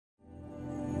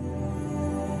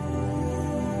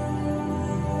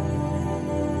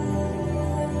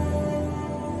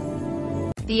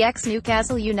The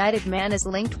ex-Newcastle United man is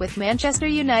linked with Manchester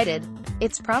United.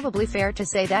 It's probably fair to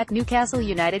say that Newcastle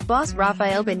United boss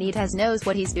Rafael Benitez knows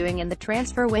what he's doing in the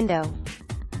transfer window.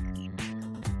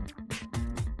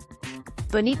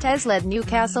 Benitez led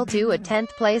Newcastle to a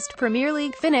 10th-placed Premier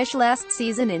League finish last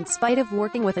season in spite of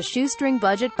working with a shoestring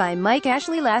budget by Mike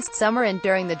Ashley last summer and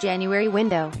during the January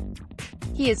window.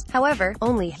 He is, however,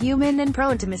 only human and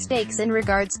prone to mistakes in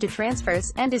regards to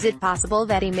transfers, and is it possible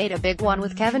that he made a big one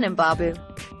with Kevin Mbabu?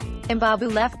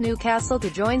 Mbabu left Newcastle to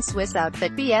join Swiss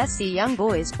outfit BSC Young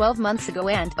Boys 12 months ago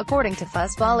and, according to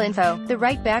Fussball Info, the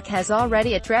right-back has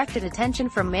already attracted attention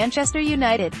from Manchester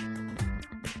United.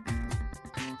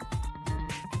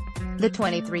 The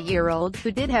 23-year-old, who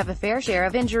did have a fair share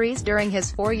of injuries during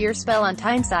his 4-year spell on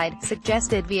Tyneside,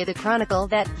 suggested via the Chronicle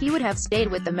that he would have stayed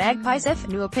with the Magpies if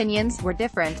new opinions were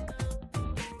different.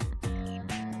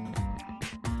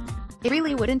 It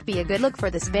really wouldn't be a good look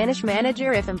for the Spanish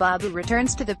manager if Mbabu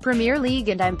returns to the Premier League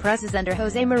and impresses under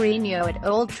Jose Mourinho at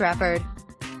Old Trafford.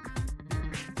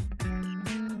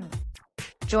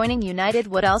 Joining United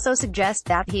would also suggest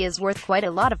that he is worth quite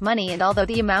a lot of money, and although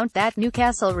the amount that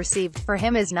Newcastle received for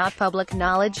him is not public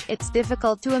knowledge, it's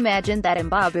difficult to imagine that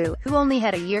Mbabu, who only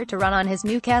had a year to run on his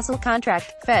Newcastle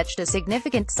contract, fetched a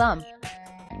significant sum.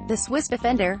 The Swiss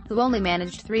defender, who only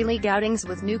managed 3 league outings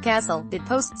with Newcastle, did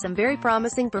post some very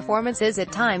promising performances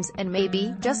at times, and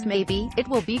maybe, just maybe, it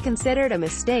will be considered a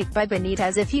mistake by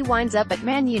Benitez if he winds up at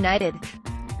Man United.